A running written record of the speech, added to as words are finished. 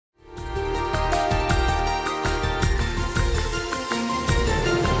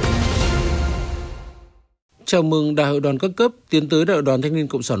Chào mừng Đại hội đoàn các cấp tiến tới Đại hội đoàn Thanh niên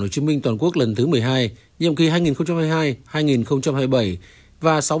Cộng sản Hồ Chí Minh toàn quốc lần thứ 12, nhiệm kỳ 2022-2027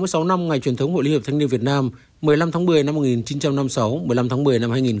 và 66 năm ngày truyền thống Hội Liên hiệp Thanh niên Việt Nam 15 tháng 10 năm 1956, 15 tháng 10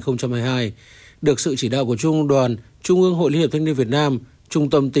 năm 2022, được sự chỉ đạo của Trung ương Đoàn, Trung ương Hội Liên hiệp Thanh niên Việt Nam, Trung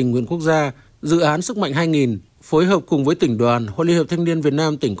tâm Tình nguyện Quốc gia, dự án Sức mạnh 2000, phối hợp cùng với tỉnh đoàn, Hội Liên hiệp Thanh niên Việt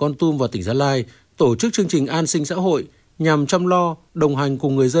Nam tỉnh Kon Tum và tỉnh Gia Lai, tổ chức chương trình an sinh xã hội nhằm chăm lo, đồng hành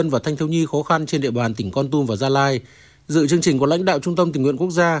cùng người dân và thanh thiếu nhi khó khăn trên địa bàn tỉnh Kon Tum và Gia Lai. Dự chương trình có lãnh đạo Trung tâm Tình nguyện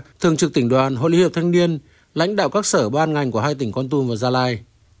Quốc gia, Thường trực tỉnh đoàn, Hội Liên hiệp Thanh niên, lãnh đạo các sở ban ngành của hai tỉnh Kon Tum và Gia Lai.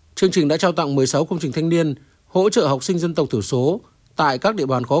 Chương trình đã trao tặng 16 công trình thanh niên, hỗ trợ học sinh dân tộc thiểu số tại các địa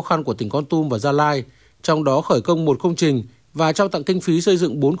bàn khó khăn của tỉnh Kon Tum và Gia Lai, trong đó khởi công 1 công trình và trao tặng kinh phí xây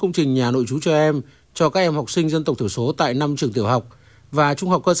dựng 4 công trình nhà nội trú cho các em học sinh dân tộc thiểu số tại 5 trường tiểu học và trung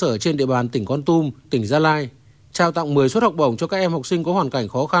học cơ sở trên địa bàn tỉnh Kon Tum, tỉnh Gia Lai. Trao tặng 10 suất học bổng cho các em học sinh có hoàn cảnh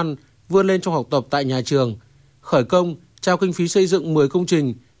khó khăn vươn lên trong học tập tại nhà trường. Khởi công, trao kinh phí xây dựng 10 công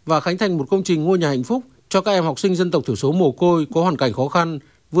trình và khánh thành 1 công trình ngôi nhà hạnh phúc cho các em học sinh dân tộc thiểu số mồ côi có hoàn cảnh khó khăn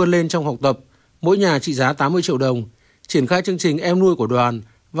vươn lên trong học tập, mỗi nhà trị giá 80 triệu đồng. Triển khai chương trình em nuôi của đoàn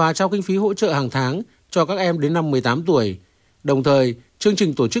và trao kinh phí hỗ trợ hàng tháng cho các em đến năm 18 tuổi. Đồng thời, chương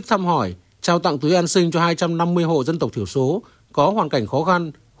trình tổ chức thăm hỏi, trao tặng túi an sinh cho 250 hộ dân tộc thiểu số có hoàn cảnh khó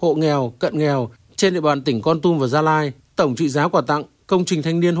khăn, hộ nghèo, cận nghèo trên địa bàn tỉnh Kon Tum và Gia Lai. Tổng trị giá quà tặng, công trình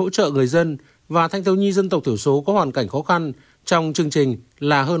thanh niên hỗ trợ người dân và thanh thiếu nhi dân tộc thiểu số có hoàn cảnh khó khăn trong chương trình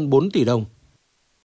là hơn 4 tỷ đồng.